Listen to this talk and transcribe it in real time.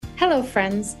Hello,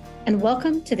 friends, and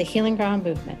welcome to the Healing Ground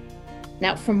Movement.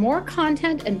 Now, for more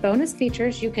content and bonus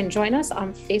features, you can join us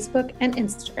on Facebook and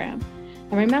Instagram.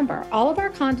 And remember, all of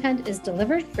our content is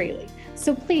delivered freely,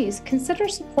 so please consider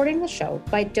supporting the show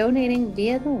by donating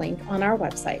via the link on our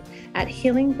website at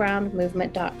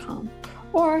healinggroundmovement.com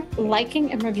or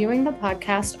liking and reviewing the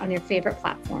podcast on your favorite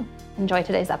platform. Enjoy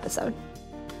today's episode.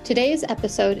 Today's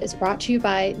episode is brought to you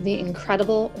by the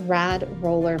incredible Rad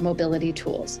Roller Mobility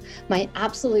Tools, my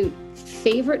absolute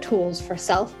favorite tools for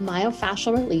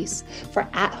self-myofascial release for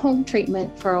at-home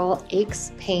treatment for all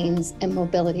aches, pains, and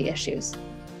mobility issues.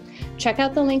 Check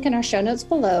out the link in our show notes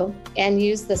below and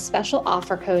use the special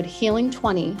offer code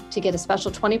HEALING20 to get a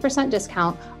special 20%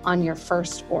 discount on your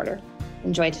first order.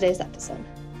 Enjoy today's episode.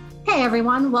 Hey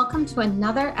everyone, welcome to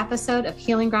another episode of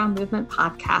Healing Ground Movement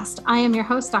Podcast. I am your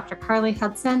host, Dr. Carly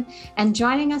Hudson, and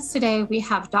joining us today, we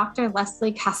have Dr.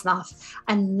 Leslie Kasanoff,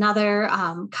 another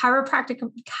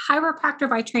chiropractor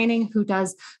by training who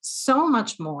does so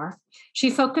much more.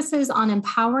 She focuses on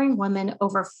empowering women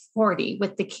over 40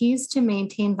 with the keys to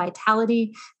maintain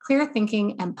vitality, clear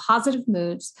thinking, and positive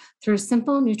moods through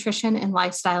simple nutrition and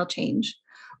lifestyle change.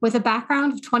 With a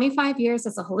background of 25 years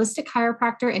as a holistic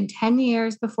chiropractor and 10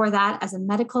 years before that as a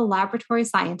medical laboratory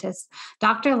scientist,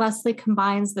 Dr. Leslie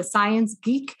combines the science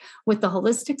geek with the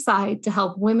holistic side to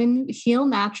help women heal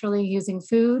naturally using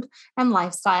food and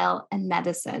lifestyle and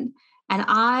medicine. And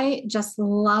I just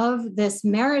love this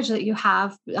marriage that you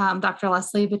have, Dr.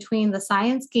 Leslie, between the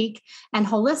science geek and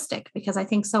holistic, because I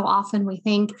think so often we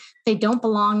think they don't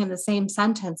belong in the same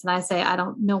sentence. And I say, I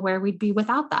don't know where we'd be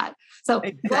without that. So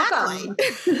welcome.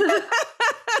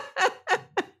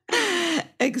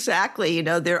 Exactly. You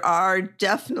know, there are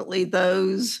definitely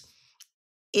those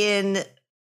in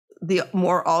the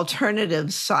more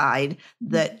alternative side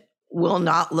that will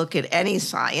not look at any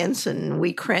science, and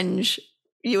we cringe.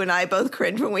 You and I both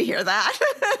cringe when we hear that.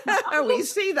 We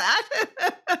see that.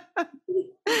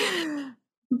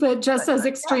 But just as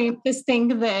extreme, this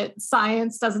thing that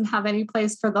science doesn't have any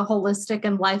place for the holistic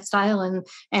and lifestyle and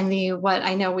the what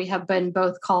I know we have been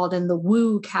both called in the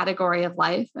woo category of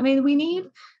life. I mean, we need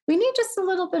just a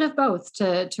little bit of both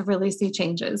to really see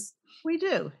changes. We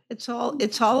do. It's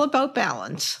all about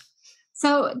balance.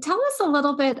 So tell us a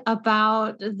little bit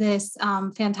about this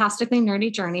fantastically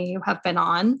nerdy journey you have been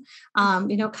on,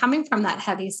 coming from that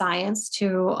heavy science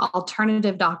to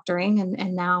alternative doctoring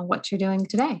and now what you're doing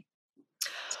today.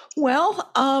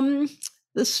 Well,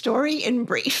 the story in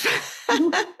brief.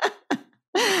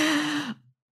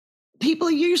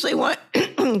 People usually want,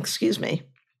 excuse me,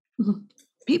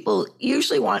 people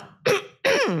usually want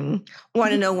to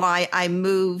know why I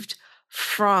moved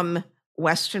from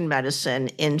Western medicine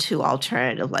into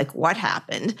alternative, like what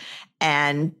happened.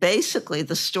 And basically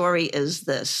the story is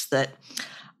this, that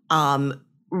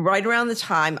right around the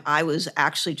time I was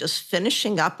actually just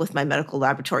finishing up with my medical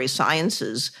laboratory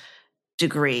sciences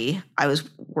degree, I was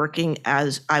doing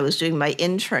my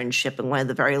internship. And one of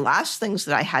the very last things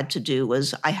that I had to do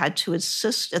was I had to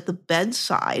assist at the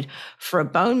bedside for a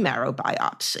bone marrow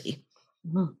biopsy.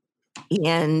 Mm-hmm.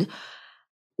 And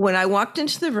when I walked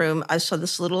into the room, I saw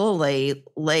this little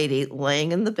lady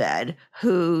laying in the bed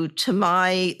who, to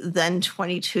my then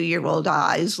 22-year-old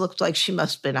eyes, looked like she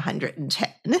must have been 110.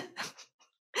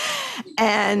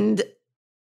 And,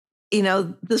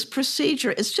 this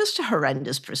procedure is just a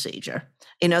horrendous procedure.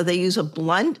 They use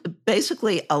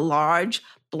basically a large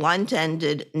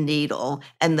blunt-ended needle,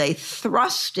 and they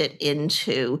thrust it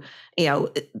into,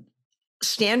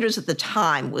 standards at the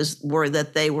time were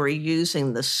that they were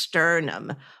using the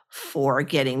sternum for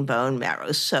getting bone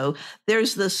marrow. So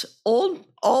there's this old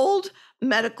male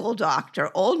medical doctor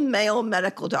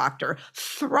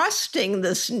thrusting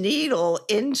this needle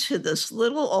into this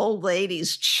little old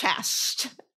lady's chest.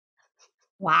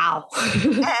 Wow.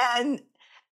 And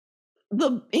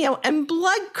and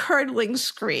blood curdling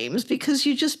screams because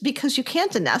you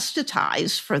can't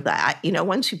anesthetize for that.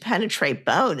 Once you penetrate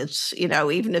bone, it's,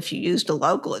 even if you used a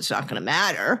local, it's not going to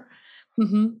matter.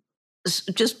 Mm-hmm.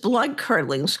 Just blood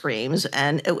curdling screams.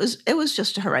 And it was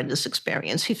just a horrendous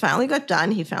experience. He finally got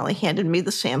done. He finally handed me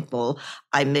the sample.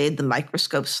 I made the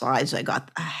microscope slides. I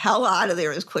got the hell out of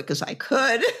there as quick as I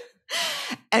could.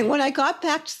 And when I got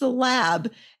back to the lab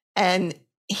and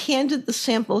handed the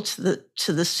sample to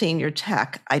the senior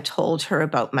tech, I told her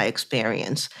about my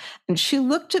experience. And she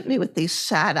looked at me with these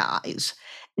sad eyes.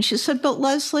 And she said, "But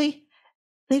Leslie,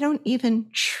 they don't even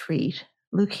treat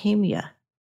leukemia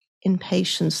in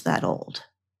patients that old."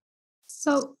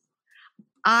 So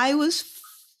I was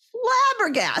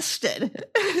flabbergasted.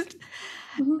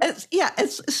 Mm-hmm.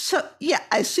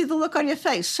 I see the look on your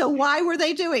face. So why were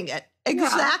they doing it?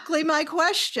 Exactly my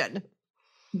question.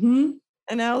 Mm-hmm.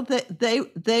 You know, that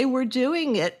they were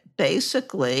doing it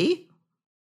basically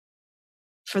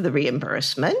for the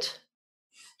reimbursement,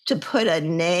 to put a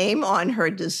name on her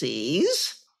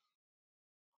disease.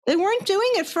 They weren't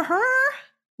doing it for her.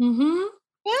 Mm-hmm.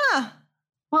 Yeah.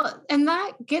 Well, and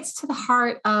that gets to the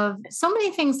heart of so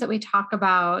many things that we talk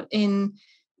about in.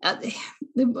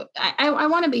 I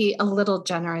want to be a little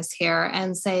generous here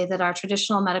and say that our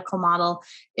traditional medical model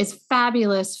is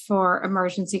fabulous for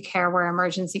emergency care where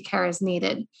emergency care is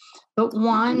needed. But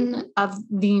one of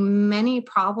the many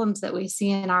problems that we see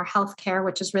in our healthcare,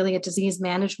 which is really a disease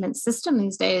management system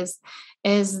these days,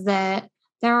 is that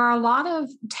there are a lot of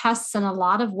tests and a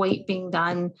lot of weight being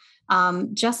done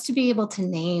just to be able to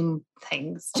name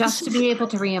things, just to be able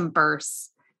to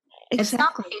reimburse. Exactly. It's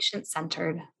not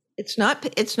patient-centered. It's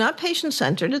not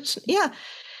patient-centered. It's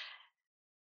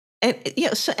And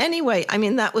so anyway, I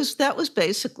mean, that was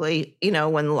basically,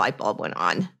 when the light bulb went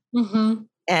on. Mm-hmm.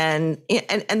 And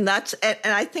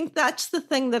I think that's the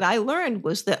thing that I learned,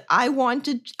 was that I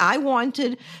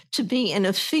wanted to be in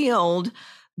a field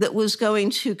that was going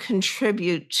to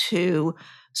contribute to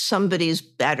somebody's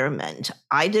betterment.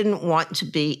 I didn't want to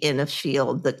be in a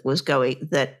field that was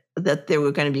that there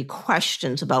were going to be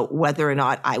questions about whether or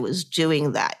not I was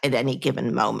doing that at any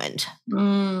given moment.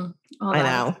 Oh, I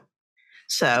know.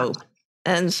 So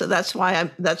that's why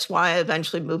I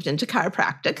eventually moved into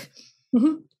chiropractic.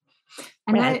 Mm-hmm.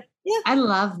 And I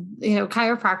love,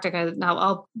 chiropractic.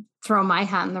 I'll throw my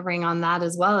hat in the ring on that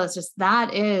as well. It's just,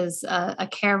 that is a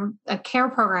care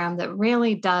program that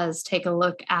really does take a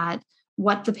look at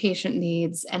what the patient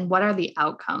needs and what are the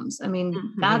outcomes. I mean,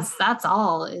 that's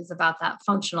all is about that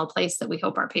functional place that we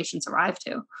hope our patients arrive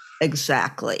to.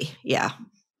 Exactly. Yeah.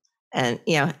 And,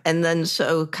 and then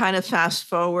so kind of fast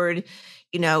forward,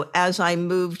 as I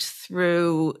moved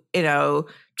through,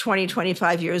 20,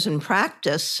 25 years in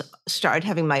practice, started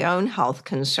having my own health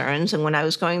concerns. And when I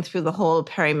was going through the whole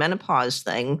perimenopause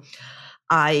thing,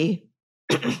 I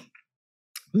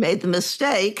made the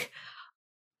mistake,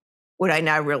 what I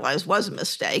now realize was a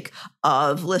mistake,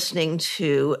 of listening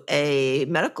to a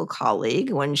medical colleague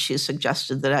when she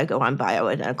suggested that I go on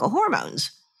bioidentical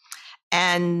hormones.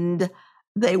 And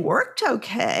they worked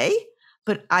okay,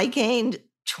 but I gained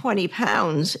 20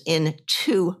 pounds in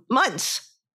 2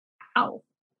 months. Oh.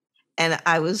 And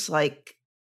I was like,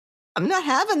 I'm not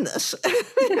having this.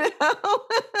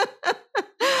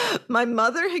 My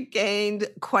mother had gained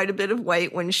quite a bit of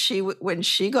weight when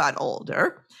she got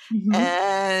older. Mm-hmm.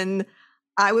 And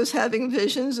I was having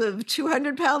visions of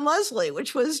 200-pound Leslie,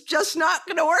 which was just not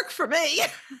going to work for me.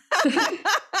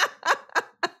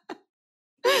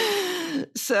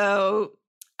 So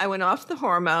I went off the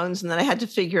hormones, and then I had to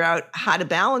figure out how to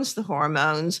balance the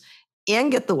hormones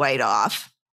and get the weight off.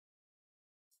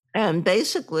 And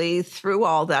basically, through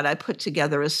all that, I put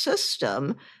together a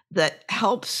system that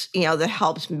helps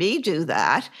me do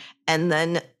that, and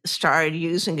then started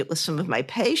using it with some of my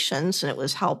patients, and it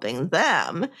was helping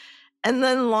them. And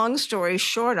then, long story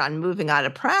short, on moving out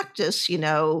of practice,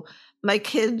 my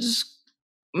kids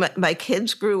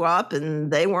grew up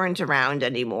and they weren't around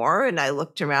anymore. And I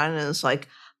looked around and it was like,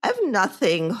 I have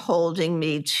nothing holding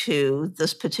me to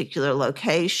this particular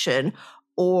location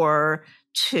or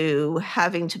to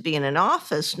having to be in an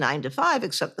office 9 to 5,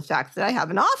 except the fact that I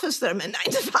have an office that I'm in 9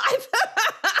 to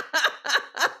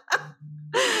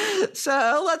 5.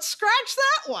 So let's scratch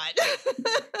that one.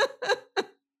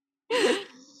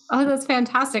 Oh, that's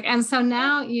fantastic. And so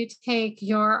now you take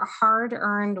your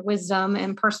hard-earned wisdom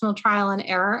and personal trial and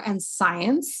error and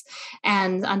science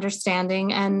and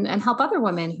understanding and help other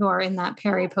women who are in that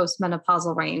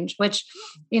peri-postmenopausal range, which,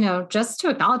 just to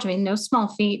acknowledge, no small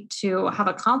feat to have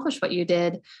accomplished what you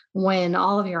did when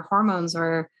all of your hormones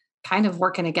were kind of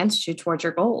working against you towards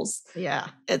your goals. Yeah,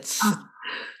 it's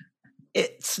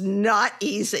not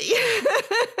easy.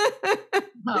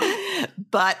 Oh.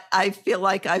 But I feel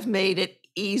like I've made it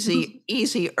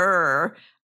easier.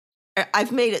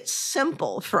 I've made it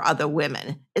simple for other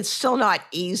women. It's still not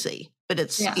easy, but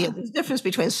it's there's a difference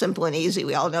between simple and easy.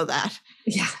 We all know that.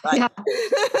 Yeah. Yeah.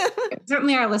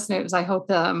 Certainly our listeners, I hope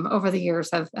over the years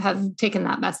have taken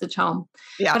that message home.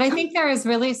 Yeah. But I think there is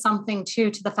really something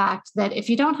too to the fact that if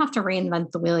you don't have to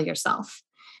reinvent the wheel yourself,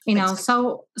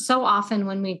 so often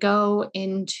when we go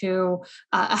into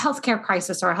a healthcare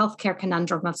crisis or a healthcare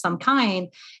conundrum of some kind,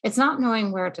 it's not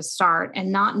knowing where to start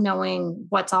and not knowing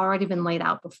what's already been laid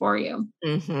out before you.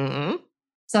 Mm-hmm.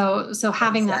 So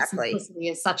having that simplicity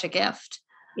is such a gift.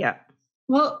 Yeah.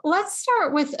 Well, let's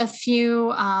start with a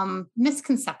few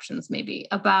misconceptions, maybe,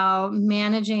 about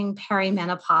managing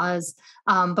perimenopause,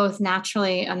 both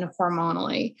naturally and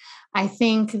hormonally. I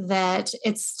think that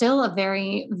it's still a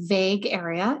very vague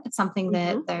area. It's something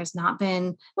that Mhm. there's not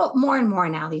been, well, more and more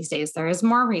now these days. There is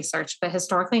more research, but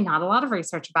historically, not a lot of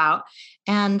research about,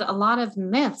 and a lot of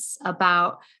myths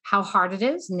about how hard it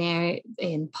is, near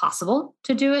impossible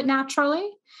to do it naturally,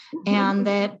 Mhm. and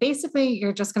that basically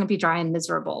you're just going to be dry and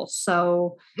miserable.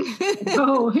 So,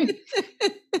 oh,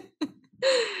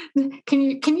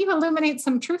 can you illuminate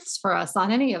some truths for us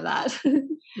on any of that?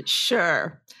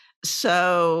 Sure.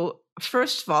 So,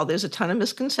 first of all, there's a ton of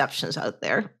misconceptions out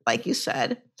there, like you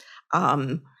said.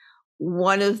 Um,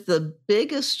 One of the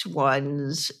biggest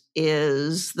ones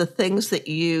is the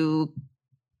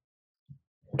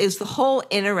whole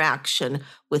interaction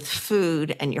with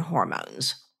food and your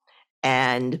hormones.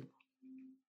 And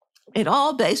it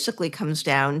all basically comes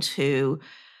down to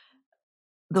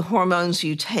the hormones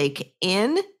you take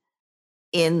in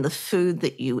the food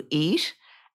that you eat,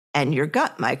 and your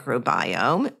gut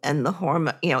microbiome, and the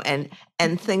hormone,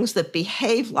 and things that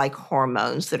behave like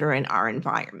hormones that are in our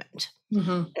environment.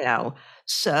 Hmm. You know,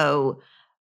 so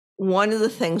one of the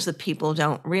things that people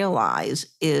don't realize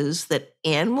is that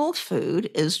animal food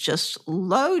is just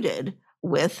loaded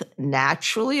with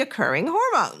naturally occurring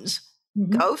hormones. Hmm.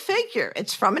 Go figure,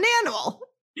 it's from an animal.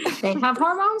 They have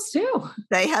hormones too.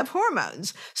 They have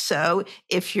hormones. So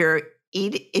if you're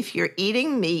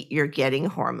eating meat, you're getting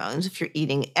hormones. If you're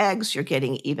eating eggs, you're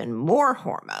getting even more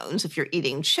hormones. If you're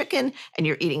eating chicken and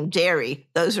you're eating dairy,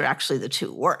 those are actually the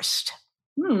two worst.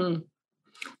 Hmm.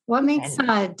 What makes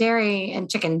And dairy and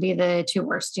chicken be the two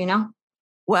worst? Do you know?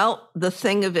 well, the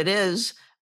thing of it is,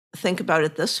 think about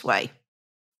it this way.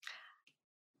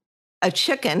 A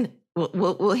chicken,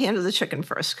 we'll handle the chicken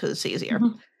first because it's easier.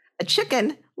 Mhm. A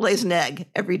chicken lays an egg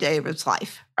every day of its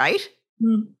life, right?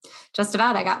 Mm. Just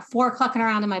about. I got four clucking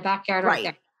around in my backyard right Right.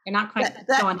 there. You're not quite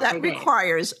That going that every day.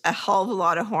 requires a hell of a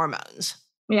lot of hormones.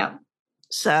 Yeah.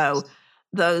 So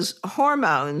those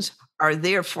hormones are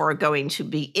therefore going to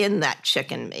be in that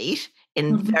chicken meat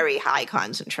in Mhm. very high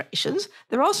concentrations.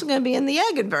 They're also going to be in the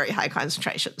egg in very high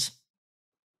concentrations,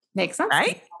 Makes sense.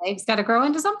 right? Eggs got to grow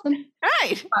into something,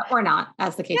 Right. or not,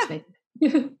 as the case Yeah. may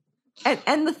be.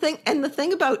 And the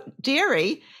thing about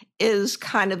dairy is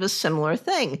kind of a similar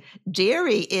thing.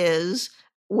 Dairy is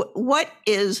what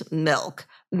is milk?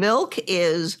 Milk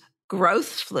is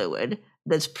growth fluid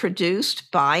that's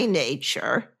produced by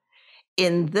nature.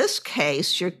 In this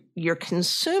case, you're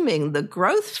consuming the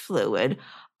growth fluid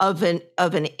of an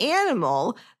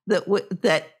animal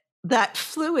that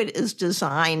fluid is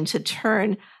designed to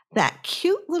turn that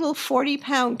cute little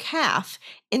 40-pound calf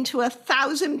into a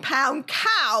 1,000-pound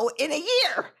cow in a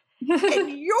year. And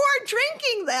you're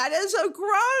drinking that as a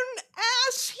grown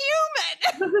ass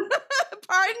human.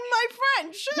 Pardon my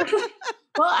French.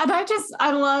 Well, and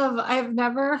I've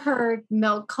never heard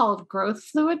milk called growth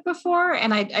fluid before.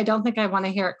 And I don't think I want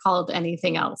to hear it called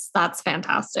anything else. That's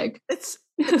fantastic. It's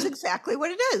exactly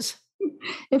what it is.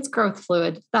 It's growth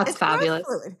fluid. That's It's growth fabulous.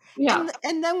 fluid. Yeah.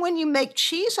 And then when you make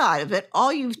cheese out of it,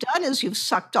 all you've done is you've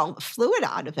sucked all the fluid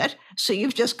out of it. So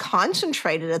you've just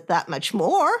concentrated it that much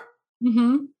more.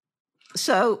 Hmm.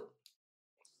 So,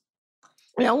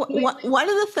 one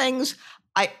of the things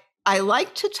I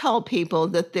like to tell people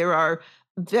that there are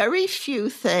very few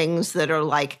things that are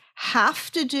like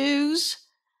have to do's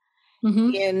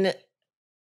Hmm.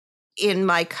 in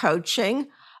my coaching,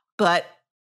 but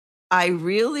I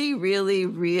really, really,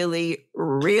 really,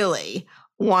 really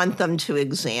want them to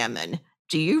examine.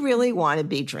 Do you really want to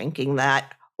be drinking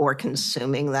that or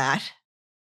consuming that?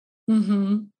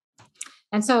 Hmm.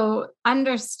 And so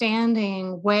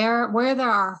understanding where there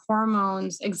are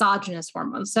hormones, exogenous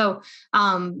hormones. So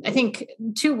I think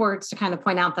two words to kind of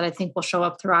point out that I think will show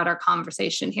up throughout our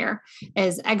conversation here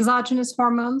is exogenous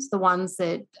hormones, the ones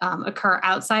that occur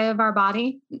outside of our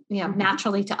body, Mhm.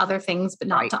 naturally to other things, but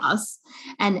not Right. to us,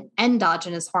 and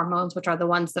endogenous hormones, which are the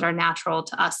ones that are natural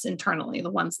to us internally,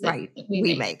 the ones that, Right. that we We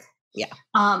make. make. Yeah.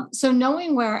 So,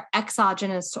 knowing where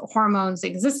exogenous hormones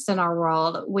exist in our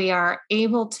world, we are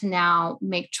able to now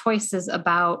make choices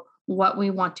about what we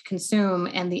want to consume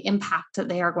and the impact that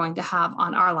they are going to have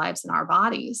on our lives and our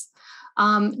bodies.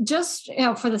 Just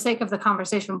for the sake of the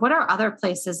conversation, what are other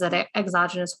places that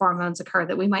exogenous hormones occur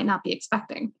that we might not be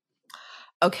expecting?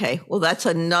 Okay. Well, that's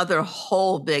another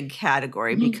whole big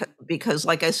category Mhm. because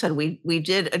like I said, we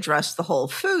did address the whole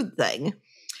food thing.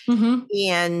 Mhm.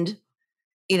 And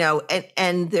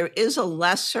and there is a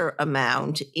lesser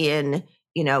amount in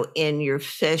your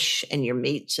fish and your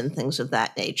meats and things of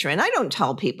that nature. And I don't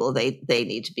tell people they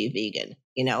need to be vegan.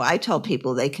 I tell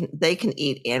people they can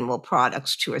eat animal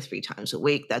products 2 or 3 times a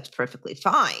week. That's perfectly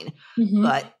fine. Mhm.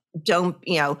 But don't,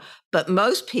 but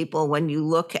most people, when you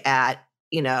look at,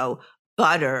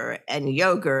 butter and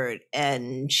yogurt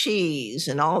and cheese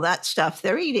and all that stuff,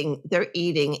 they're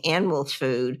eating animal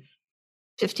food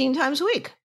 15 times a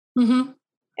week. Mhm.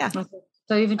 Yeah. Okay.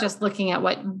 So even just looking at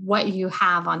what you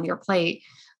have on your plate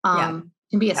Yeah.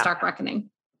 can be a Yeah. stark reckoning.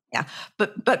 Yeah.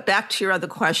 But back to your other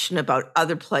question about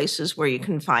other places where you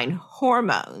can find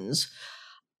hormones.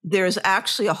 There's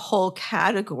actually a whole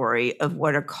category of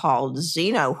what are called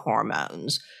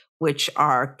xenohormones, which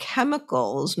are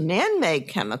chemicals, man-made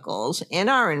chemicals in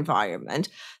our environment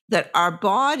that our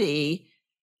body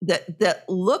that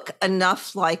look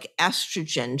enough like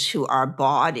estrogen to our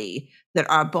body that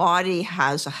our body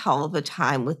has a hell of a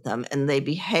time with them, and they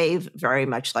behave very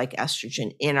much like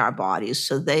estrogen in our bodies.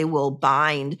 So they will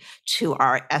bind to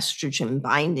our estrogen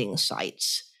binding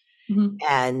sites. Mhm.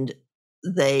 And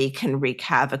they can wreak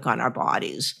havoc on our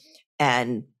bodies.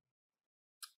 And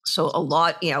so a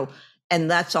lot, and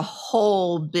that's a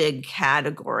whole big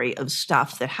category of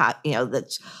stuff that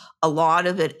that's a lot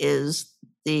of it is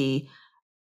the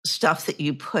stuff that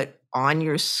you put on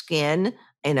your skin,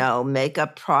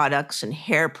 makeup products and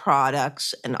hair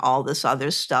products and all this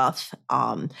other stuff.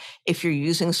 If you're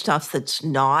using stuff that's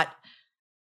not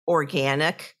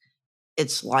organic,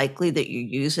 it's likely that you're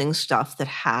using stuff that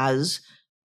has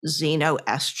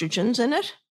xenoestrogens in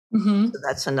it. Mhm. So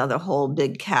that's another whole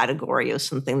big category of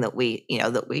something that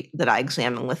that I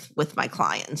examine with my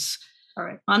clients. All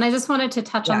right. And I just wanted to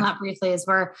touch on that briefly as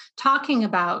we're talking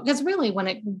about, because really when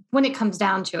it comes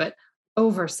down to it,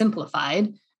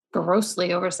 oversimplified, grossly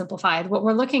oversimplified, what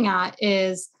we're looking at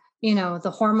is,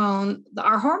 our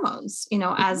hormones,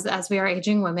 as we are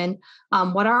aging women,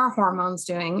 what are our hormones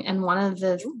doing? And one of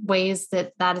the ways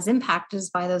that is impacted is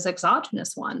by those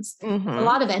exogenous ones. Mm-hmm. A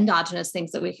lot of endogenous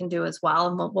things that we can do as well.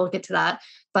 And we'll get to that.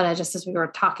 But just as we were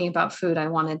talking about food, I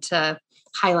wanted to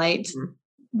highlight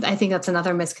I think that's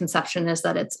another misconception is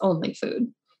that it's only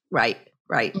food. Right.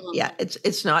 Mm-hmm. Yeah.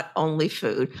 It's not only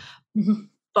food, mm-hmm.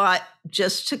 But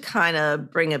just to kind of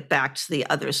bring it back to the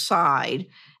other side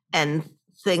and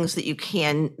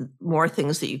more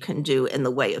things that you can do in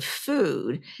the way of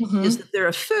food is that there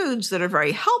are foods that are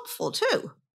very helpful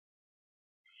too.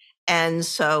 And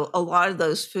so a lot of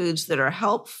those foods that are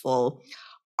helpful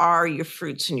are your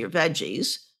fruits and your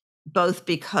veggies, both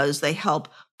because they help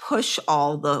push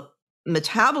all the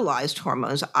metabolized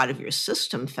hormones out of your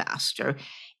system faster,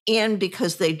 and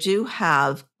because they do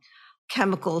have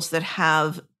chemicals that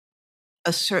have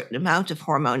a certain amount of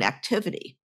hormone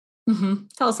activity. Mm-hmm.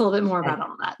 Tell us a little bit more about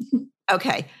all that.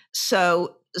 Okay.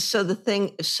 So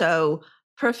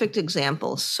perfect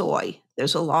example, soy.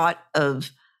 There's a lot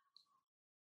of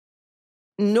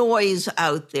noise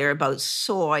out there about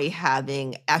soy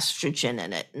having estrogen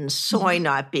in it and soy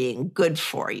not being good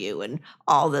for you and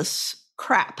all this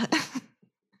crap.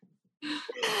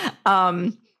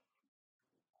 And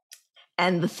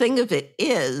the thing of it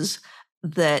is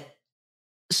that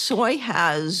soy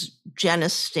has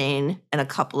genistein and a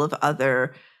couple of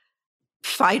other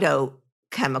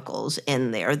phytochemicals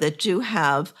in there that do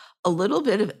have a little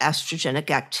bit of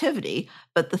estrogenic activity.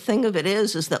 But the thing of it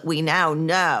is that we now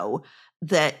know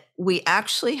that we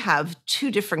actually have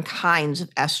 2 different kinds of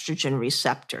estrogen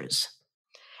receptors.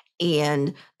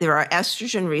 And there are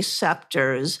estrogen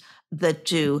receptors that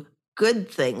do good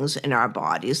things in our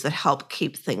bodies that help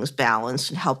keep things balanced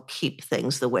and help keep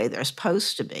things the way they're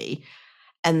supposed to be.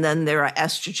 And then there are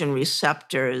estrogen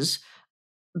receptors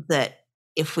that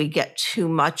if we get too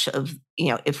much of,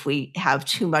 if we have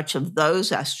too much of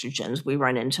those estrogens, we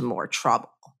run into more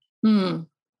trouble. Mm.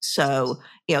 So,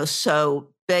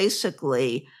 so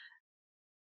basically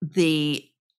the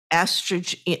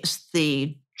estrogen,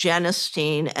 the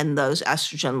genistein and those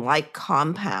estrogen-like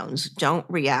compounds don't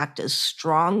react as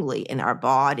strongly in our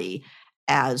body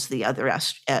as the other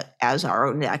as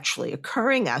our naturally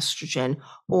occurring estrogen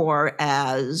or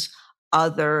as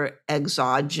other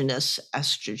exogenous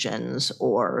estrogens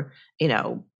or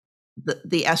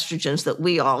the estrogens that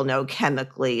we all know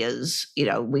chemically is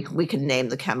we can name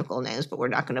the chemical names, but we're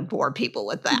not going to bore people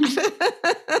with that.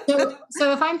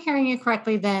 So if I'm hearing you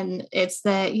correctly, then it's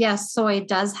that yes, soy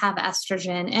does have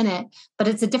estrogen in it, but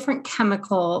it's a different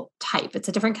chemical type. It's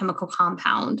a different chemical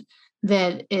compound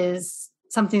that is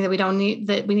something that we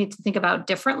need to think about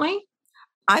differently.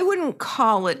 I wouldn't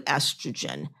call it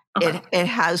estrogen. Okay. It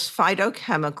has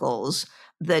phytochemicals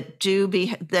that do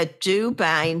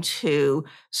bind to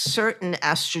certain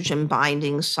estrogen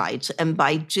binding sites. And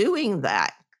by doing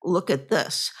that, look at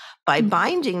this. By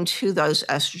binding to those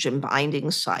estrogen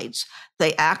binding sites,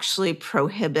 they actually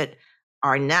prohibit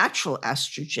our natural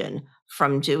estrogen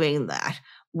from doing that,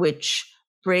 which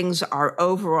brings our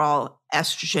overall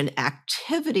estrogen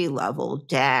activity level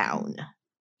down.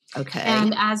 Okay.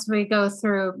 And as we go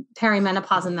through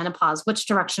perimenopause and menopause, which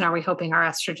direction are we hoping our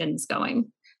estrogen is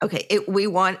going? Okay,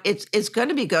 it's going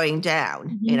to be going down.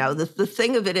 Mm-hmm. You know, the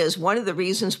thing of it is, one of the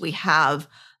reasons we have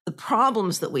the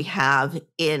problems that we have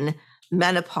in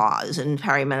menopause and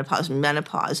perimenopause and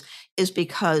menopause is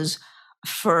because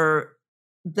for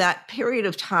that period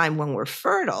of time when we're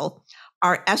fertile,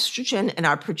 our estrogen and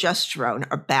our progesterone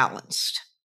are balanced.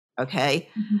 Okay.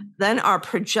 Mm-hmm. Then our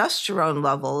progesterone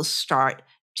levels start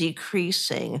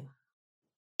decreasing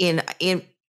in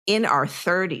our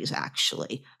 30s,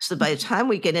 actually. So by the time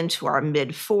we get into our mid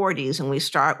 40s and we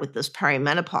start with this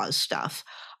perimenopause stuff,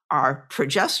 our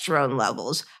progesterone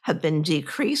levels have been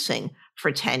decreasing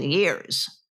for 10 years.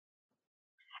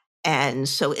 And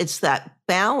so it's that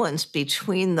balance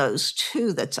between those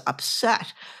two that's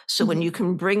upset. So when you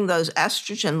can bring those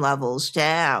estrogen levels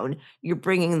down, you're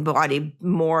bringing the body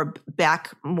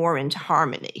back more into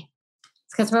harmony.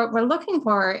 Because what we're looking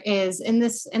for is in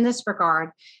this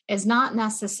regard is not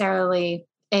necessarily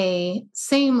a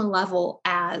same level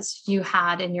as you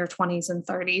had in your 20s and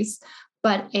 30s,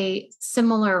 but a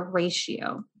similar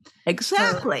ratio.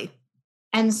 Exactly.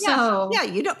 And so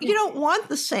you don't want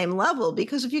the same level,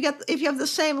 because if you have the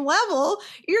same level,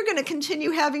 you're going to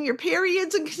continue having your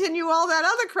periods and continue all that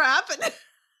other crap. And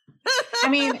I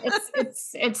mean,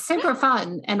 it's super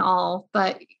fun and all,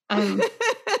 but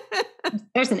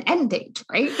there's an end date,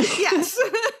 right? Yes.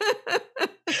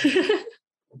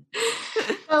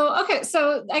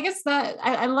 So I guess that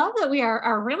I love that we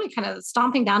are really kind of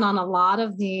stomping down on a lot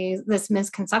of this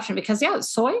misconception, because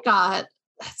soy got,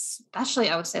 especially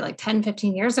I would say like 10,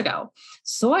 15 years ago,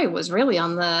 soy was really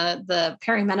on the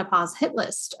perimenopause hit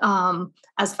list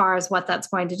as far as what that's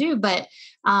going to do. But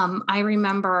I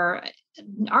remember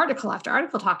article after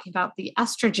article talking about the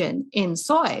estrogen in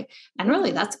soy, and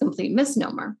really that's a complete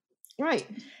misnomer. Right.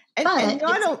 Excuse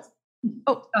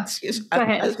me.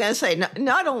 I was going to say,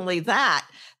 not only that,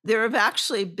 there have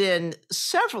actually been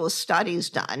several studies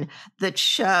done that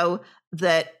show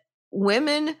that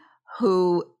women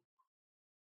who,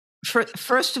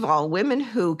 first of all, women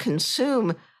who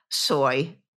consume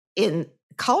soy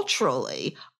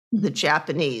culturally, the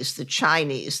Japanese, the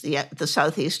Chinese, the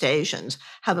Southeast Asians,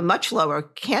 have a much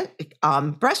lower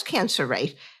breast cancer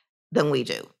rate than we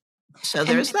do. So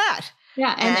there's that.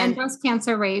 Yeah, and breast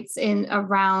cancer rates in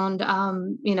around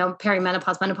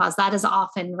perimenopause, menopause, that is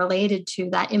often related to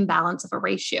that imbalance of a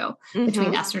ratio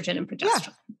between estrogen and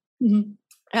progesterone. Yeah. Mm-hmm.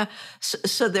 Yeah.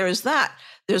 So there's that.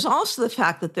 There's also the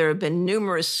fact that there have been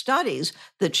numerous studies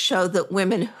that show that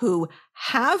women who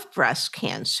have breast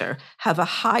cancer have a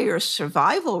higher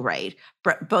survival rate,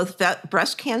 both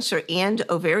breast cancer and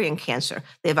ovarian cancer.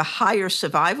 They have a higher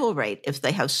survival rate if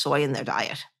they have soy in their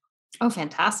diet. Oh,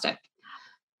 fantastic.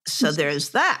 So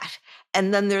there's that.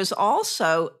 And then there's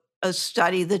also a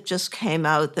study that just came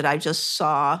out that I just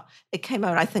saw. It came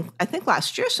out, I think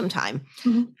last year sometime,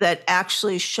 that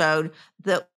actually showed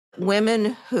that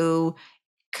women who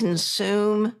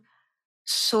consume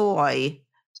soy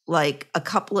like a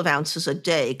couple of ounces a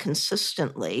day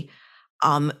consistently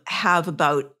have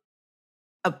about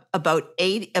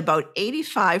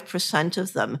 85%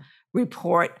 of them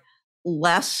report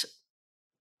less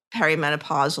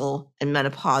perimenopausal and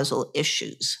menopausal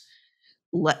issues,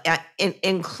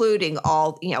 including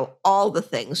all the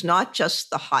things, not just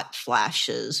the hot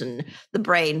flashes and the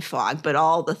brain fog, but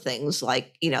all the things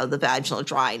like, the vaginal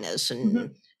dryness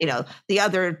and, the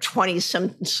other 20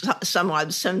 some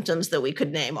odd symptoms that we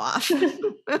could name off.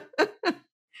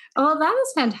 Well, that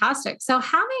is fantastic. So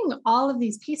having all of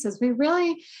these pieces, we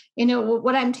really,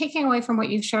 what I'm taking away from what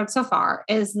you've shared so far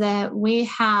is that we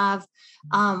have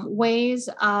ways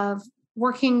of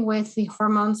working with the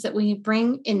hormones that we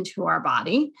bring into our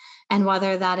body, and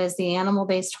whether that is the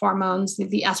animal-based hormones,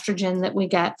 the estrogen that we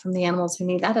get from the animals who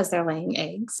need that as they're laying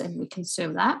eggs, and we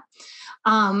consume that.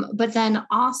 But then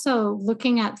also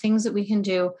looking at things that we can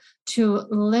do to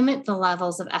limit the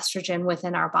levels of estrogen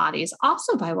within our bodies,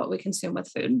 also by what we consume with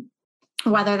food.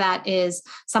 Whether that is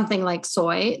something like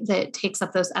soy that takes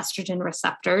up those estrogen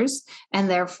receptors and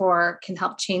therefore can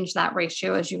help change that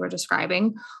ratio as you were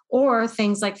describing, or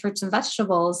things like fruits and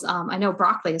vegetables. I know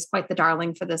broccoli is quite the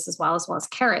darling for this as well as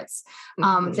carrots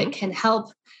that can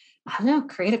help,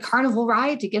 create a carnival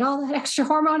ride to get all that extra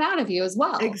hormone out of you as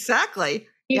well. Exactly. Can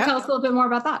you tell us a little bit more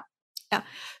about that?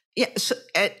 Yeah.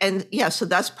 Yeah. So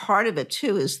that's part of it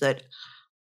too, is that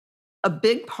a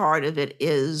big part of it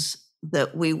is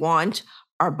that we want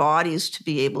our bodies to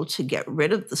be able to get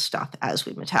rid of the stuff as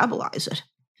we metabolize it.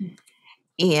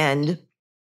 And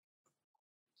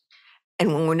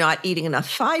And when we're not eating enough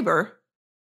fiber,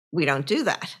 we don't do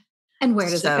that. And where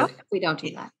does it go if we don't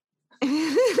do that?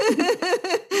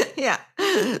 Yeah.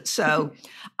 So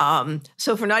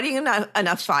if we're not eating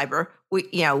enough fiber, we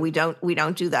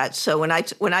don't do that. So when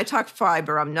I talk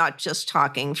fiber, I'm not just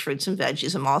talking fruits and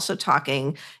veggies. I'm also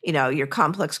talking, your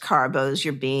complex carbos,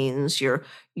 your beans,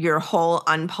 your whole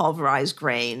unpulverized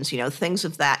grains, things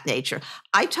of that nature.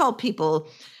 I tell people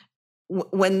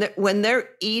when they're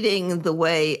eating the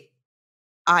way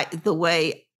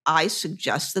I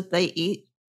suggest that they eat,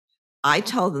 I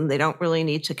tell them they don't really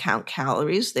need to count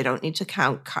calories. They don't need to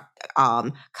count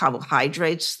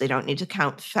carbohydrates. They don't need to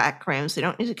count fat grams. They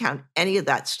don't need to count any of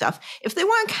that stuff. If they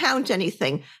want to count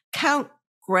anything, count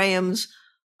grams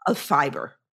of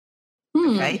fiber.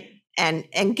 Okay.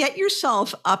 And get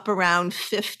yourself up around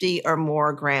 50 or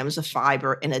more grams of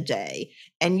fiber in a day,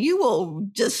 and you will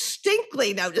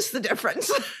distinctly notice the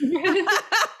difference.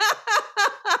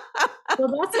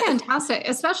 Well, that's fantastic,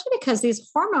 especially because these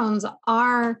hormones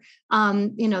are,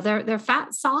 they're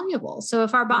fat soluble. So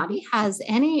if our body has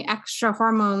any extra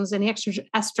hormones, any extra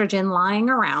estrogen lying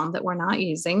around that we're not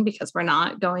using because we're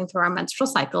not going through our menstrual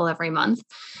cycle every month,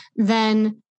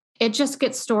 then it just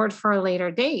gets stored for a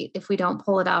later date if we don't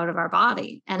pull it out of our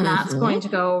body. And that's going to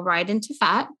go right into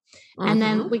fat. And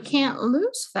then we can't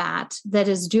lose fat that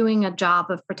is doing a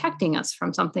job of protecting us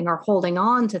from something or holding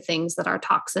on to things that are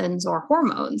toxins or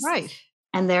hormones. Right.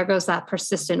 And there goes that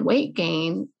persistent weight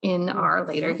gain in our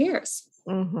later years.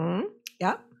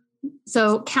 Yeah.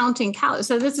 So counting calories.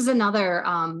 So this is another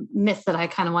myth that I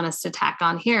kind of want us to tack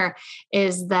on here,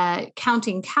 is that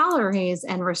counting calories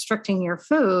and restricting your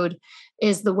food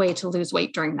is the way to lose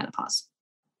weight during menopause.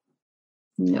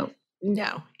 No,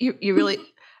 you really.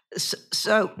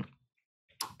 So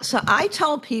I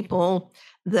tell people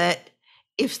that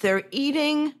if they're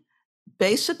eating,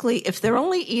 basically, if they're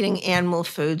only eating animal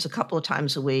foods a couple of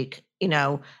times a week,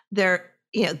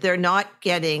 they're not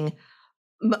getting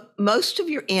most of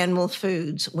your animal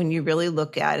foods. When you really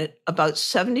look at it, about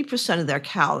 70% of their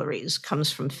calories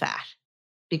comes from fat,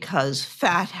 because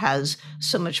fat has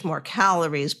so much more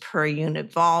calories per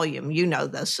unit volume.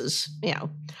 This is,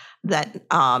 that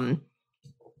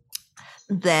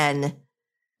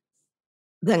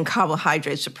than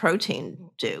carbohydrates or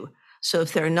protein do. So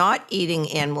if they're not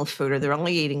eating animal food, or they're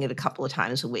only eating it a couple of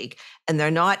times a week, and they're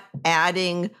not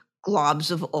adding globs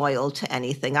of oil to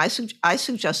anything, I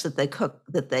suggest that they cook,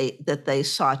 that they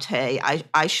saute.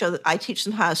 I teach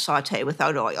them how to saute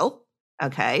without oil.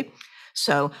 Okay.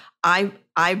 So I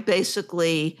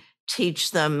basically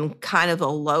teach them kind of a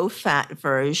low fat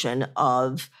version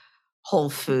of whole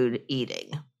food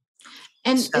eating.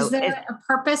 And is there a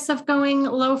purpose of going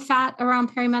low fat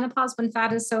around perimenopause, when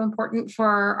fat is so important for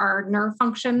our nerve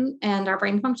function and our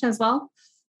brain function as well?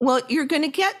 Well, you're going to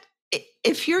get,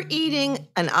 if you're eating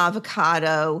an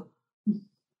avocado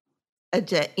a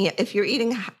day, if you're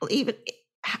eating even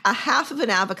a half of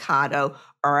an avocado,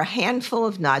 or a handful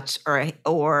of nuts,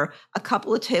 or a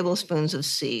couple of tablespoons of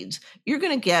seeds, you're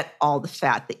going to get all the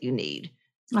fat that you need.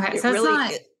 Okay, so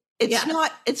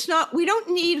it's not, we don't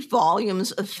need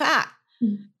volumes of fat.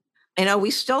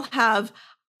 We still have,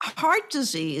 heart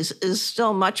disease is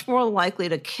still much more likely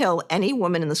to kill any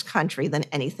woman in this country than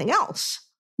anything else.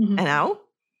 They're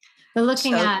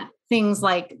looking at things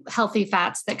like healthy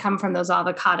fats that come from those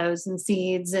avocados and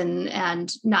seeds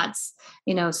and nuts,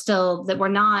 still that we're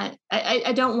not,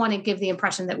 I don't want to give the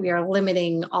impression that we are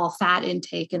limiting all fat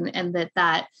intake, and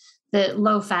that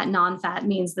low fat, non-fat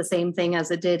means the same thing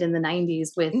as it did in the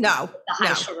 90s with the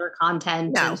high sugar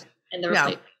content and the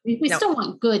replacement. We still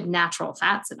want good natural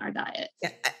fats in our diet.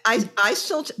 Yeah,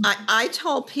 I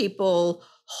tell people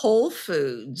whole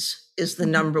foods is the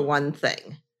number one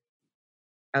thing.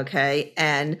 Okay.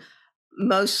 And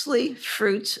mostly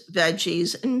fruits,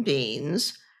 veggies, and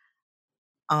beans.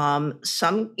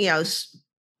 Some,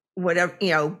 whatever,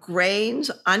 grains,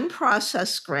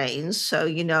 unprocessed grains. So,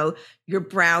 your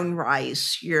brown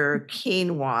rice, your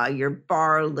quinoa, your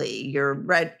barley, your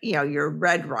red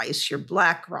rice, your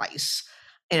black rice,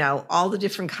 all the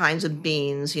different kinds of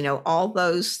beans, all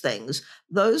those things.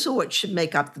 Those are what should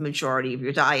make up the majority of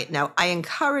your diet. Now, I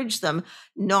encourage them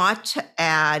not to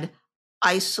add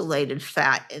isolated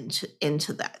fat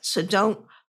into that. So don't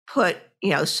put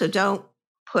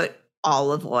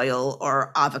olive oil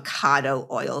or avocado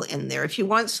oil in there. If you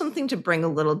want something to bring a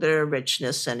little bit of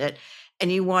richness in it,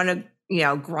 and you want to,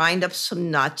 grind up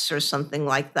some nuts or something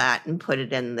like that and put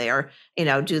it in there,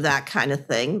 do that kind of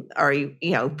thing. Or,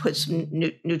 put some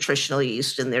nutritional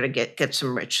yeast in there to get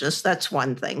some richness. That's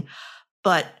one thing.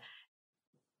 But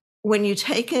when you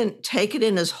take it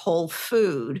in as whole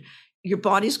food, your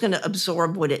body's going to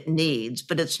absorb what it needs,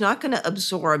 but it's not going to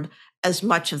absorb as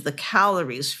much of the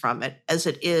calories from it as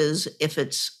it is if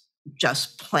it's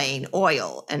just plain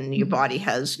oil and your body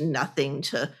has nothing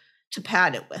to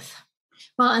pad it with.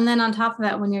 Well, and then on top of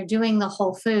that, when you're doing the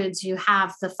whole foods, you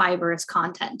have the fibrous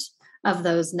content of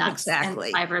those nuts and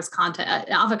fibrous content.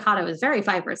 Avocado is very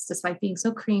fibrous despite being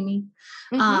so creamy.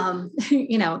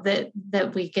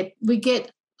 That we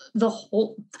get the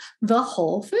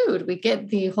whole food. We get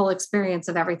the whole experience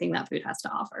of everything that food has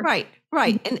to offer. Right.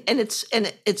 And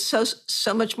it's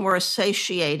so much more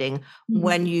satiating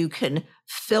when you can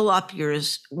fill up your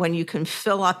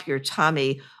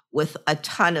tummy with a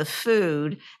ton of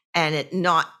food and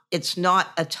it's not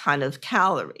a ton of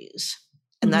calories.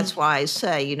 And that's why I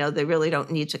say, they really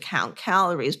don't need to count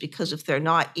calories, because if they're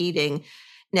not eating,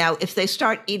 now, if they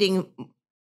start eating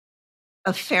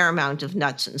a fair amount of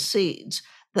nuts and seeds,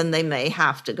 then they may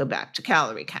have to go back to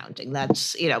calorie counting.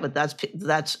 That's, but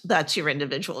that's your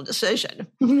individual decision.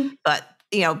 But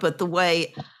the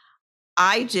way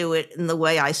I do it and the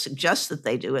way I suggest that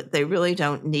they do it, they really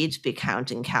don't need to be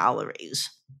counting calories.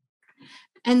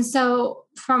 And so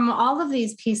from all of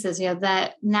these pieces,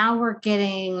 that now we're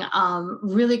getting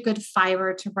really good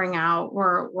fiber to bring out.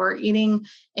 We're eating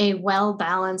a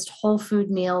well-balanced whole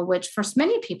food meal, which for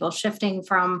many people, shifting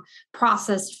from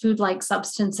processed food-like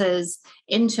substances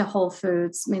into whole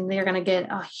foods, I mean, they're going to get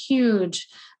a huge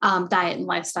diet and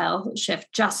lifestyle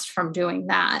shift just from doing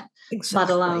that,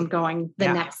 let alone going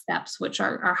the next steps, which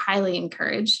are highly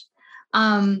encouraged.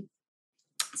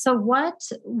 So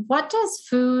what does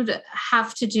food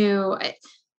have to do?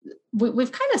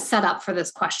 We've kind of set up for this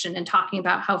question in talking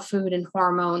about how food and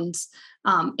hormones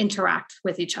interact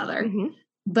with each other.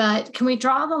 But can we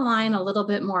draw the line a little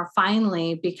bit more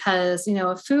finely? Because,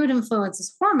 food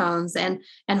influences hormones and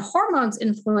hormones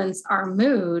influence our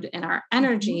mood and our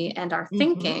energy and our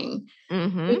thinking.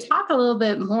 We talk a little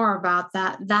bit more about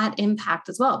that impact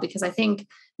as well, because I think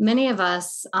many of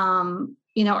us,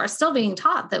 are still being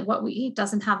taught that what we eat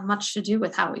doesn't have much to do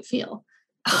with how we feel.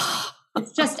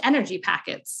 It's just energy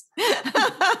packets.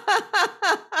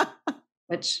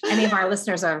 Which any of our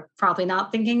listeners are probably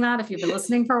not thinking that if you've been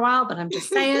listening for a while, but I'm just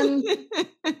saying.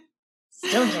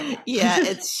 Still doing it. Yeah,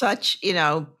 it's such,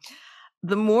 the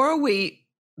more we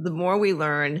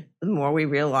learn, the more we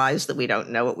realize that we don't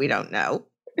know what we don't know.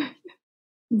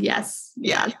 Yes.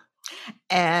 Yeah.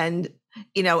 And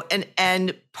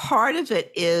and part of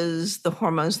it is the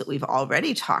hormones that we've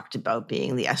already talked about,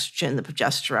 being the estrogen, the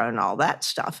progesterone, all that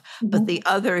stuff. But the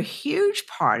other huge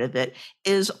part of it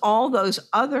is all those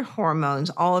other hormones,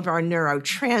 all of our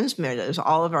neurotransmitters,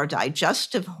 all of our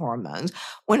digestive hormones.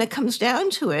 When it comes down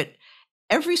to it,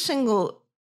 every single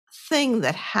thing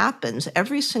that happens,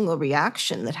 every single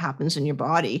reaction that happens in your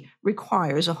body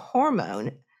requires a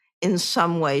hormone in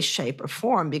some way, shape, or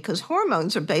form, because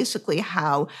hormones are basically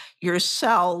how your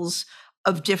cells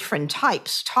of different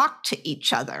types talk to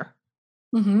each other.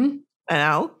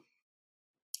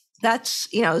 That's,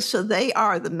 so they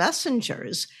are the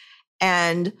messengers.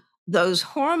 And those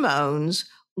hormones,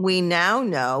 we now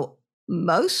know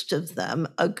most of them,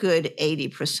 a good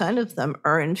 80% of them,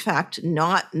 are in fact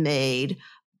not made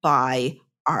by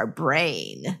our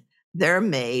brain. They're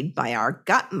made by our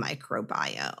gut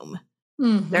microbiome.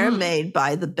 They're made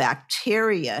by the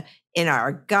bacteria in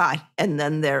our gut, and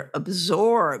then they're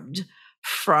absorbed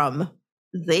from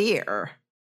there.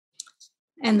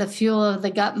 And the fuel of the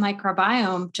gut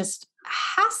microbiome just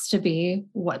has to be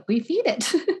what we feed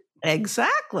it.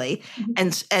 Exactly.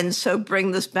 And so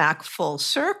bring this back full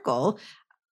circle.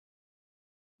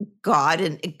 God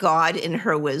in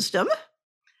her wisdom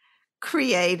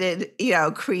created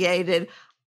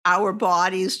our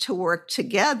bodies to work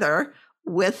together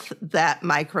with that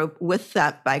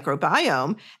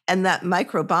microbiome, and that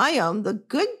microbiome, the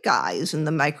good guys in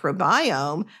the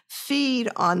microbiome feed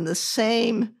on the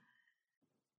same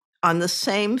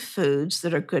foods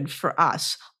that are good for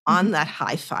us, on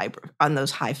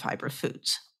those high fiber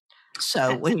foods.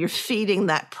 So when you're feeding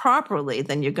that properly,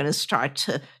 then you're going to start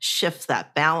to shift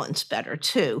that balance better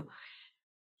too.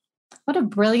 What a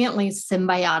brilliantly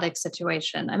symbiotic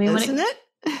situation. I mean, isn't it?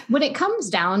 When it comes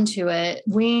down to it,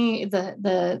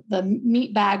 the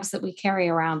meat bags that we carry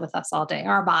around with us all day,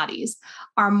 our bodies,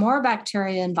 are more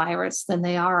bacteria and virus than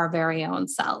they are our very own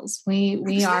cells.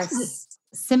 We are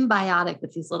symbiotic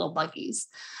with these little buggies.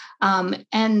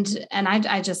 And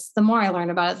I just, the more I learn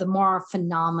about it, the more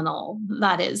phenomenal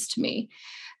that is to me.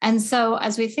 And so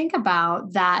as we think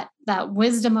about that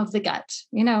wisdom of the gut,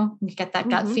 you get that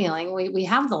gut feeling, we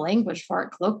have the language for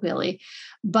it colloquially,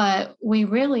 but we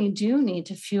really do need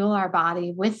to fuel our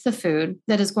body with the food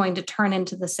that is going to turn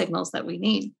into the signals that we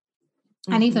need.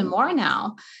 And even more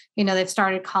now, they've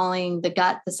started calling the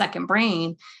gut the second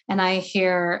brain. And I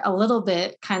hear a little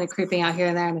bit kind of creeping out here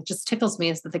and there, and it just tickles me,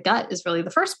 is that the gut is really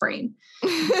the first brain.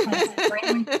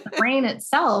 The brain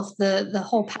itself, the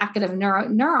whole packet of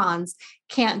neurons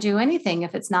can't do anything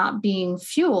if it's not being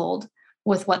fueled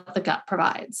with what the gut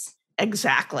provides.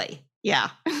 Exactly.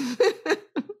 Yeah.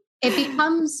 It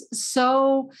becomes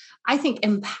so, I think,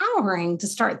 empowering to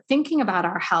start thinking about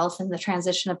our health and the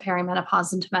transition of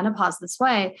perimenopause into menopause this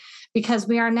way, because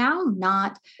we are now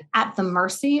not at the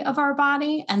mercy of our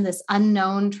body and this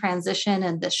unknown transition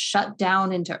and this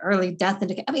shutdown into early death.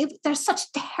 There's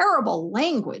such terrible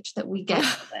language that we get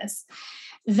for this,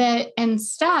 that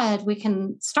instead we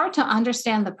can start to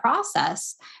understand the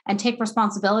process and take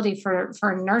responsibility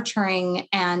for nurturing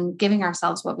and giving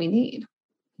ourselves what we need.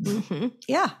 Mm-hmm.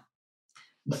 Yeah.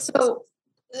 So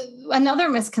another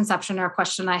misconception or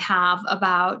question I have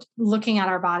about looking at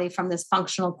our body from this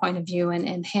functional point of view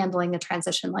and handling a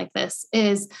transition like this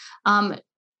is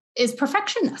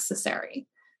perfection necessary?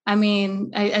 I mean,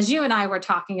 as you and I were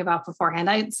talking about beforehand,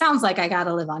 it sounds like I got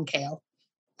to live on kale.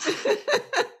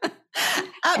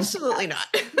 Absolutely not.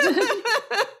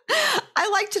 I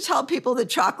like to tell people that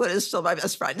chocolate is still my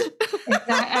best friend. Exactly.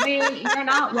 I mean, you're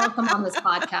not welcome on this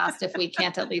podcast if we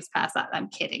can't at least pass that. I'm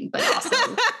kidding, but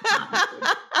also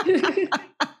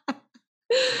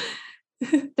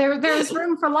there's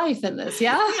room for life in this.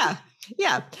 Yeah.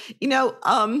 Yeah.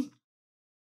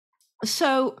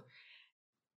 So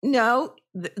no,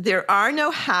 there are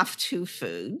no have-to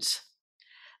foods.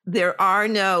 There are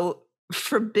no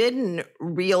forbidden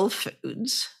real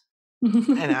foods,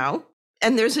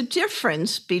 and there's a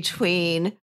difference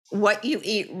between what you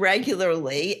eat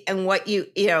regularly and what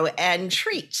and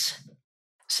treats.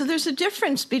 So there's a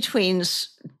difference between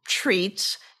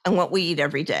treats and what we eat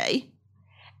every day.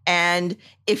 And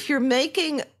if you're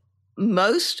making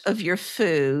most of your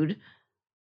food,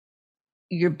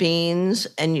 your beans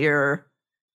and your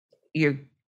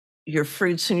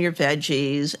fruits and your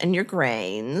veggies and your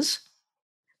grains,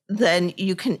 then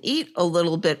you can eat a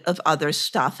little bit of other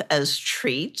stuff as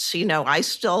treats. Like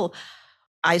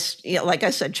I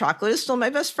said, chocolate is still my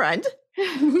best friend.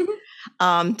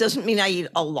 Doesn't mean I eat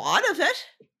a lot of it,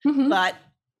 but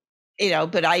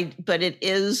it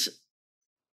is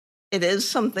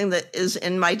something that is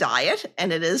in my diet,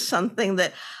 and it is something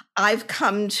that I've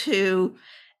come to,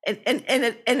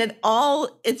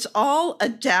 it's all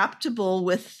adaptable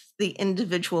with the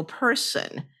individual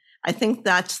person. I think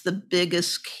that's the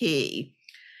biggest key.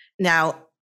 Now,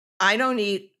 I don't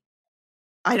eat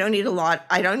a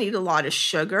lot of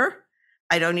sugar.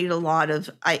 I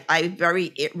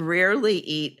very rarely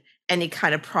eat any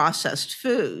kind of processed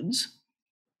foods.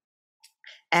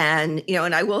 And,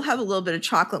 and I will have a little bit of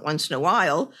chocolate once in a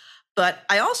while, but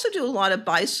I also do a lot of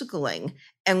bicycling.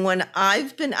 And when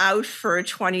I've been out for a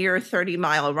 20 or 30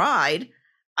 mile ride,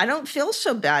 I don't feel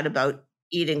so bad about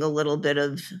eating a little bit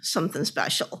of something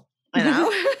special.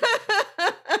 Well,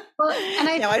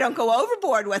 and I don't go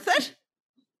overboard with it.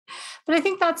 But I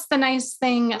think that's the nice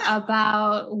thing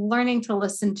about learning to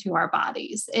listen to our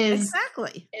bodies is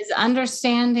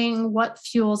understanding what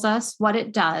fuels us, what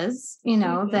it does,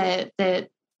 that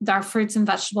our fruits and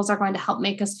vegetables are going to help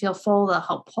make us feel full. They'll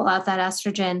help pull out that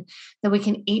estrogen, that we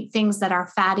can eat things that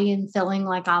are fatty and filling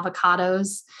like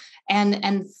avocados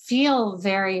and feel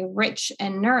very rich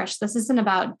and nourished. This isn't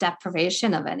about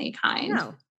deprivation of any kind.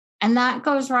 No. And that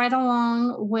goes right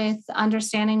along with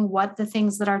understanding what the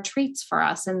things that are treats for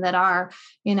us and that are,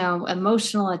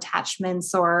 emotional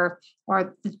attachments or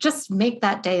just make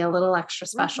that day a little extra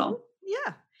special. Mm-hmm.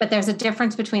 Yeah. But there's a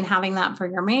difference between having that for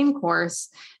your main course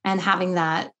and having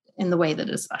that in the way that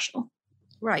is special.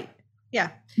 Right. Yeah.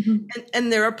 Mm-hmm.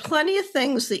 And there are plenty of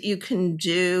things that you can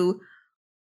do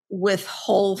with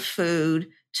whole food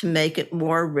to make it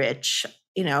more rich.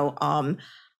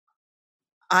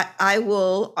 I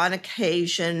will on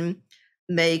occasion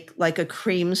make like a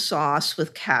cream sauce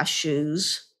with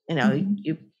cashews.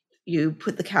 You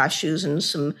put the cashews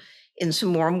in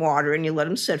some warm water and you let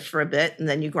them sit for a bit, and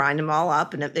then you grind them all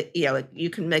up, and you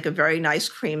can make a very nice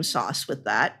cream sauce with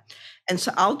that. And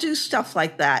so I'll do stuff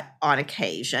like that on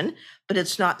occasion, but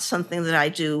it's not something that I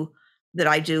do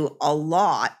a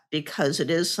lot because it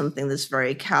is something that's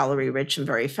very calorie rich and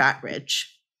very fat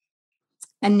rich.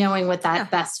 And knowing what that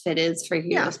best fit is for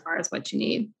you as far as what you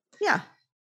need. Yeah.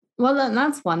 Well, then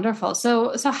that's wonderful.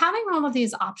 So having all of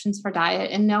these options for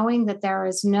diet and knowing that there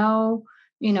is no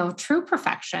true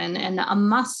perfection and a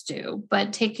must do,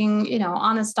 but taking,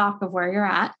 honest stock of where you're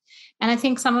at. And I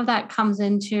think some of that comes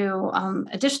into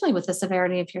additionally with the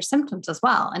severity of your symptoms as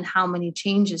well, and how many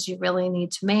changes you really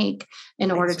need to make in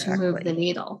order to move the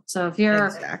needle. So if you're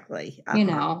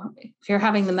if you're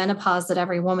having the menopause that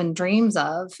every woman dreams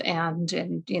of, and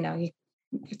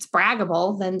it's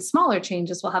braggable, then smaller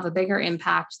changes will have a bigger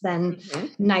impact than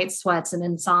night sweats and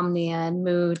insomnia and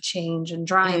mood change and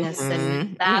dryness.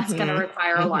 And that's going to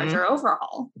require a larger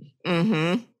overhaul.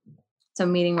 So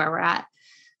meeting where we're at.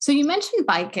 So you mentioned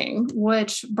biking,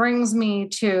 which brings me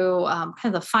to kind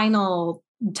of the final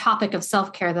topic of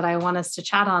self-care that I want us to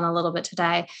chat on a little bit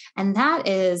today. And that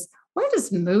is, where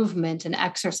does movement and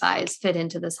exercise fit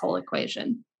into this whole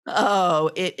equation? Oh,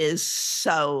 it is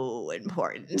so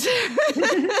important.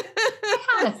 I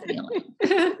had a feeling.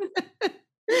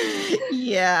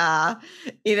 Yeah.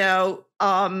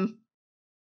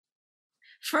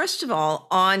 First of all,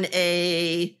 on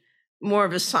a more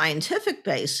of a scientific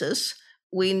basis,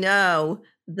 we know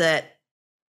that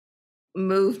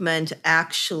movement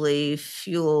actually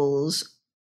fuels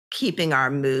keeping our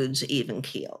moods even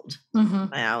keeled.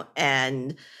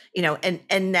 And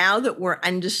now that we're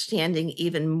understanding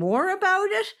even more about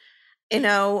it, I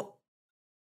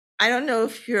don't know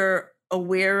if you're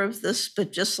aware of this,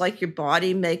 but just like your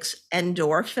body makes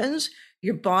endorphins,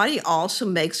 your body also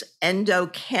makes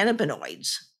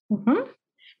endocannabinoids.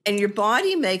 And your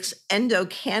body makes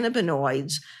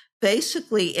endocannabinoids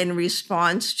basically in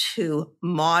response to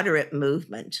moderate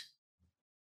movement.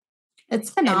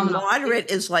 It's phenomenal. And moderate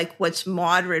is like what's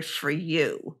moderate for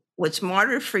you. What's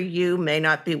moderate for you may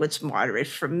not be what's moderate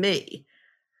for me.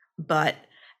 But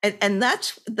and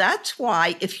that's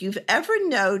why, if you've ever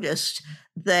noticed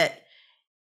that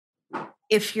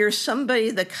if you're somebody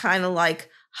that kind of like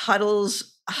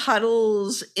huddles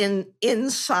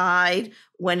inside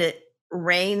when it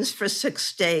rains for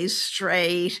 6 days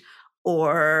straight,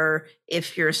 or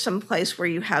if you're someplace where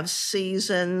you have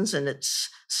seasons and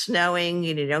it's snowing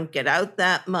and you don't get out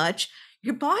that much,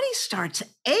 your body starts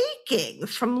aching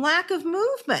from lack of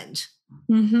movement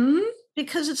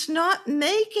because it's not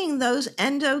making those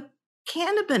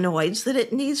endocannabinoids that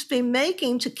it needs to be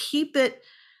making to keep it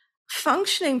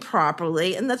functioning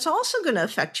properly. And that's also going to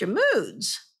affect your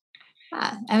moods.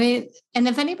 Yeah. And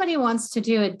if anybody wants to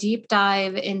do a deep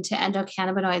dive into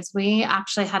endocannabinoids, we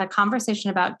actually had a conversation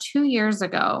about 2 years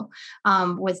ago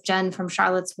with Jen from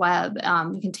Charlotte's Web.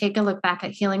 You can take a look back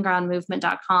at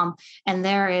healinggroundmovement.com, and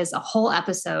there is a whole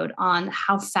episode on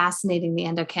how fascinating the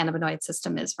endocannabinoid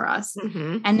system is for us.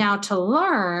 And now to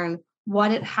learn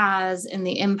what it has in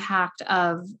the impact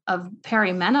of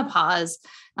perimenopause,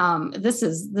 this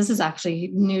is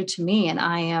actually new to me, and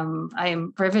I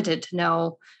am riveted to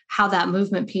know how that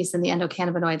movement piece and the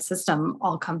endocannabinoid system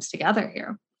all comes together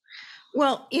here.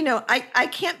 Well, I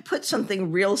can't put something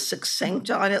real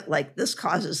succinct on it, like this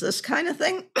causes this kind of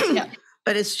thing,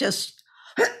 but it's just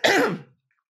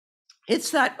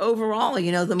it's that overall,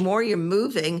 the more you're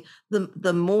moving,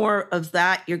 the more of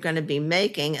that you're going to be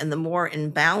making, and the more in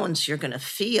balance you're going to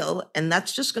feel. And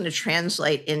that's just going to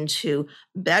translate into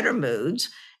better moods.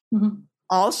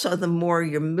 Also, the more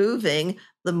you're moving,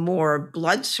 the more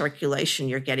blood circulation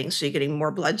you're getting. So you're getting more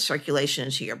blood circulation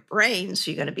into your brain. So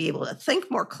you're going to be able to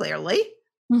think more clearly.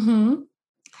 And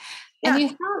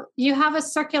you have a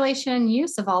circulation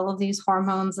use of all of these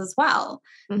hormones as well,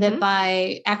 that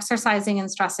by exercising and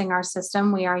stressing our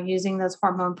system, we are using those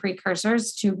hormone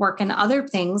precursors to work in other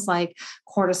things like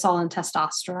cortisol and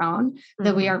testosterone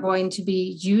that we are going to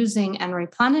be using and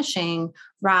replenishing,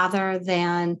 rather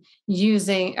than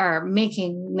using or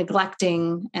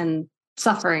neglecting and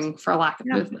suffering for lack of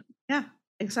movement. Yeah,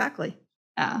 exactly.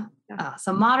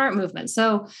 So moderate movement.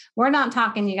 So we're not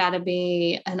talking you got to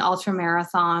be an ultra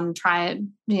marathon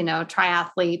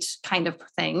triathlete kind of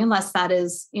thing, unless that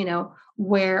is,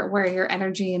 where your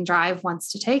energy and drive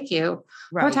wants to take you.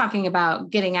 Right. We're talking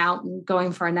about getting out and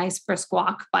going for a nice brisk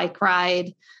walk, bike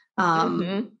ride,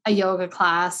 a yoga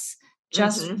class,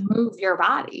 just move your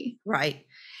body. Right.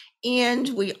 And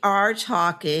we are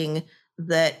talking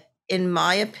that, in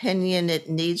my opinion, it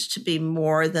needs to be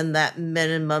more than that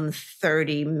minimum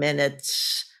 30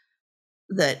 minutes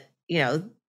that,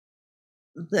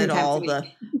 that all the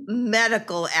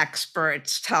medical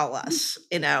experts tell us.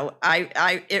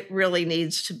 It really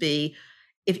needs to be,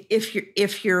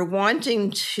 if you're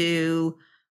wanting to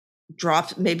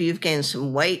drop, maybe you've gained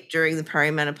some weight during the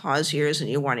perimenopause years and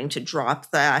you're wanting to drop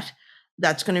that,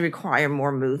 that's going to require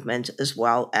more movement as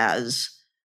well as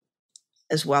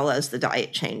the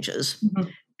diet changes.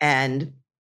 And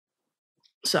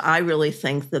so I really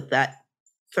think that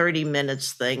 30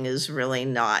 minutes thing is really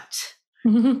not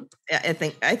Mhm.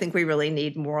 I think we really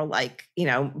need more like,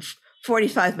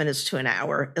 45 minutes to an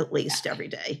hour at least every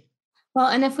day. Well,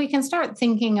 and if we can start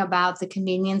thinking about the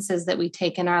conveniences that we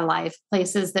take in our life,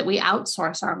 places that we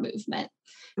outsource our movement,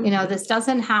 this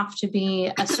doesn't have to be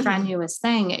a strenuous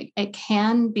thing. It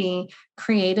can be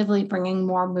creatively bringing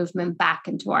more movement back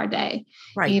into our day.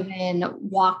 Right. Even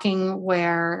walking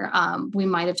where we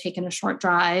might have taken a short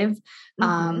drive.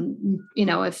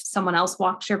 If someone else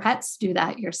walks your pets, do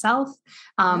that yourself.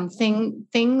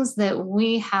 Things that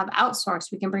we have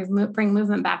outsourced, we can bring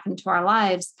movement back into our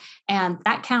lives, and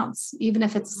that counts, even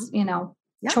if it's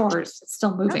chores. It's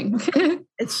still moving.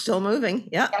 It's still moving.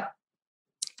 Yeah. Yep.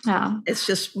 Yeah. It's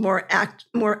just more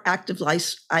active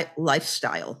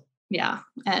lifestyle. Yeah.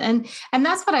 And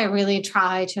that's what I really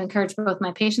try to encourage both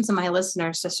my patients and my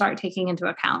listeners to start taking into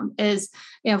account is,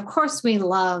 of course, we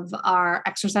love our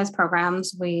exercise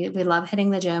programs. We love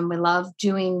hitting the gym. We love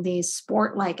doing these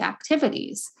sport-like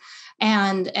activities.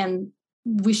 And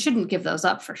we shouldn't give those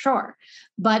up for sure.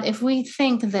 But if we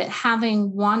think that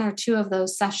having one or two of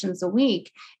those sessions a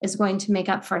week is going to make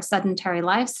up for a sedentary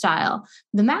lifestyle,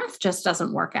 the math just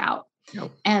doesn't work out.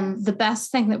 Nope. And the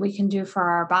best thing that we can do for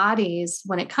our bodies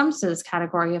when it comes to this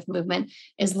category of movement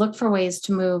is look for ways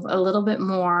to move a little bit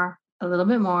more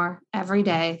every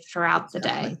day throughout the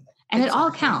day. And it all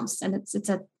counts. And it's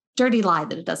a dirty lie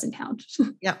that it doesn't count.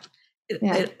 Yeah.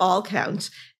 It all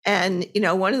counts. And,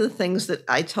 one of the things that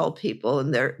I tell people,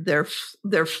 and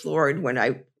they're floored when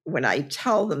I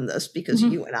tell them this, because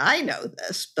you and I know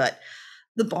this, but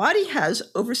the body has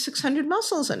over 600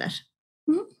 muscles in it.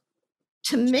 Mm-hmm.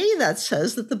 To me, that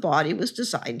says that the body was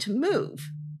designed to move.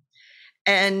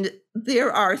 And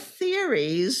there are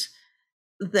theories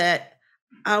that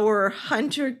our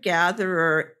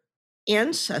hunter-gatherer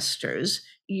ancestors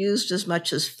used as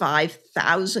much as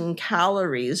 5,000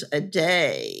 calories a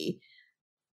day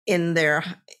in their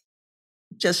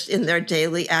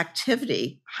daily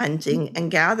activity, hunting and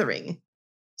gathering.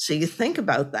 So you think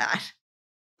about that.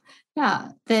 Yeah,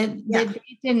 they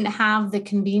didn't have the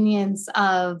convenience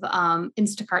of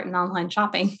Instacart and online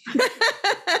shopping.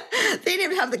 They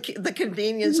didn't have the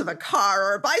convenience of a car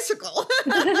or a bicycle.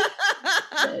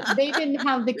 They didn't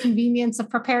have the convenience of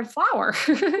prepared flour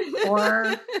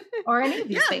or any of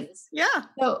these things. Yeah.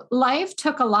 So life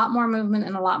took a lot more movement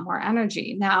and a lot more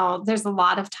energy. Now there's a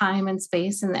lot of time and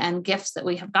space and gifts that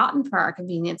we have gotten for our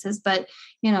conveniences, but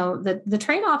the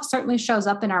trade-off certainly shows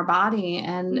up in our body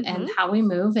and how we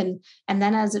move. And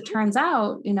then as it turns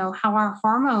out, how our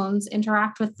hormones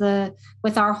interact with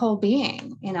our whole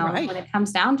being, Right. When it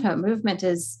comes down to it, movement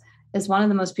is one of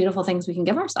the most beautiful things we can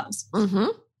give ourselves. Mm-hmm.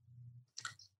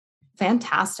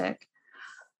 Fantastic.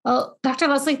 Well, Dr.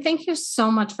 Leslie, thank you so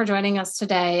much for joining us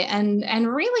today and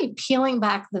really peeling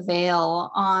back the veil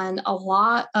on a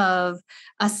lot of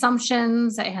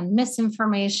assumptions and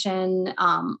misinformation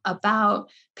about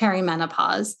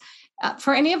perimenopause.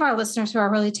 For any of our listeners who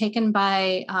are really taken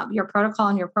by your protocol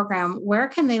and your program, where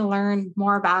can they learn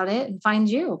more about it and find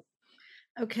you?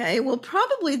 Okay, well,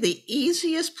 probably the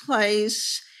easiest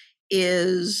place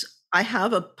is I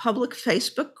have a public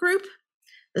Facebook group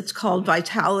that's called Vibrant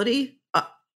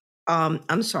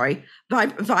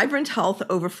Health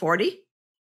Over 40.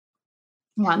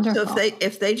 Wonderful. So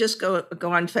if they just go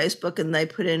on Facebook and they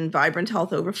put in Vibrant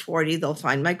Health Over 40, they'll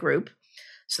find my group.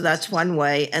 So that's one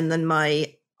way. And then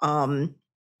my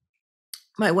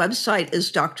website is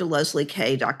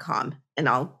drlesliek.com, and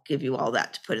I'll give you all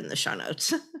that to put in the show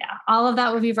notes. Yeah, all of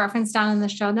that will be referenced down in the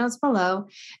show notes below.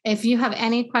 If you have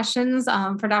any questions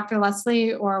for Dr.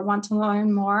 Leslie or want to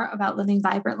learn more about living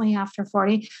vibrantly after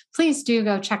 40, please do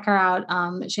go check her out.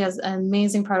 She has an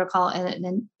amazing protocol and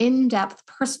an in-depth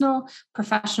personal,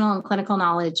 professional, and clinical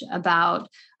knowledge about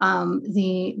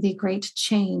the great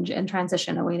change and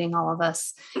transition awaiting all of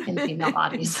us in female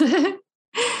bodies.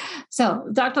 So,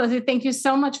 Dr. Leslie, thank you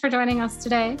so much for joining us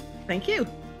today. Thank you.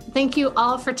 Thank you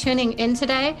all for tuning in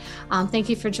today. Thank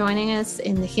you for joining us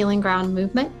in the Healing Ground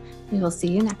movement. We will see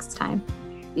you next time.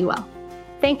 Be well.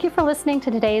 Thank you for listening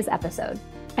to today's episode.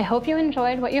 I hope you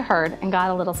enjoyed what you heard and got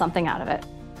a little something out of it.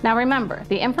 Now remember,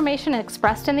 the information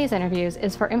expressed in these interviews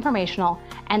is for informational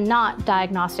and not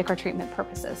diagnostic or treatment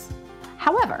purposes.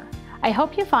 However, I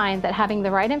hope you find that having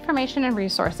the right information and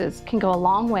resources can go a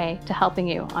long way to helping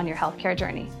you on your healthcare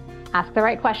journey. Ask the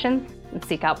right questions and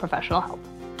seek out professional help.